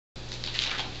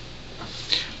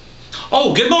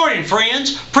Oh, good morning,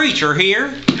 friends. Preacher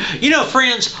here. You know,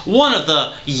 friends, one of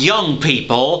the young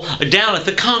people down at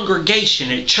the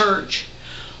congregation at church,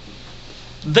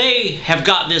 they have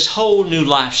got this whole new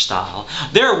lifestyle.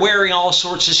 They're wearing all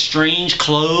sorts of strange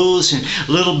clothes and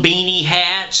little beanie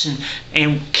hats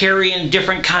and carrying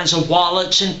different kinds of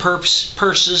wallets and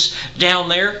purses down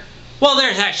there. Well,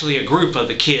 there's actually a group of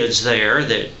the kids there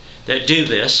that do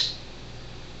this.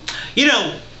 You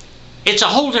know, it's a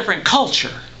whole different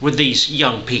culture with these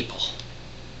young people.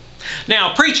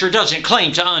 Now, preacher doesn't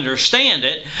claim to understand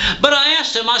it, but I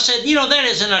asked him, I said, you know, that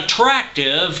is an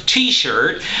attractive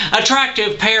t-shirt,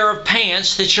 attractive pair of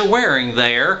pants that you're wearing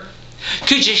there.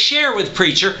 Could you share with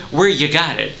preacher where you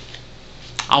got it?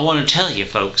 I want to tell you,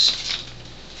 folks,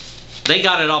 they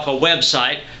got it off a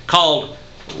website called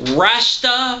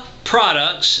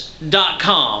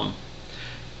RastaProducts.com.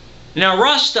 Now,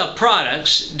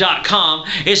 RastaProducts.com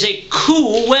is a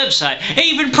cool website.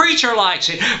 Even preacher likes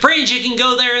it. Friends, you can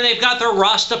go there and they've got their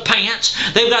Rasta pants.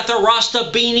 They've got their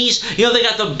Rasta beanies. You know, they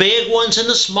got the big ones and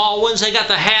the small ones. They got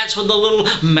the hats with the little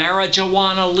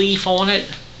marijuana leaf on it.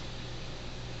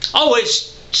 Oh,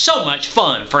 it's so much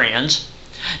fun, friends.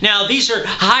 Now, these are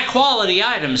high-quality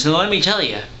items, and let me tell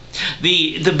you,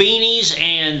 the beanies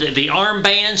and the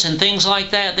armbands and things like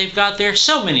that they've got there,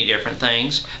 so many different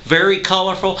things, very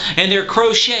colorful, and they're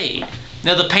crocheted.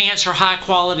 Now the pants are high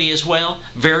quality as well,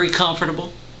 very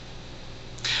comfortable.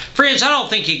 Friends, I don't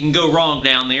think you can go wrong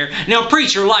down there. Now,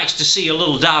 preacher likes to see a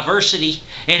little diversity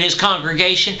in his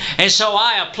congregation, and so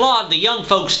I applaud the young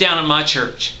folks down in my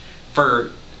church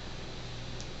for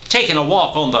taking a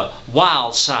walk on the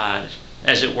wild side,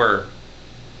 as it were.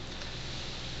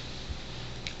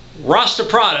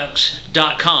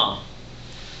 RastaProducts.com.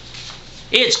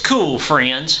 It's cool,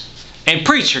 friends, and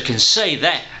preacher can say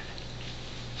that.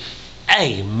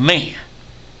 Amen.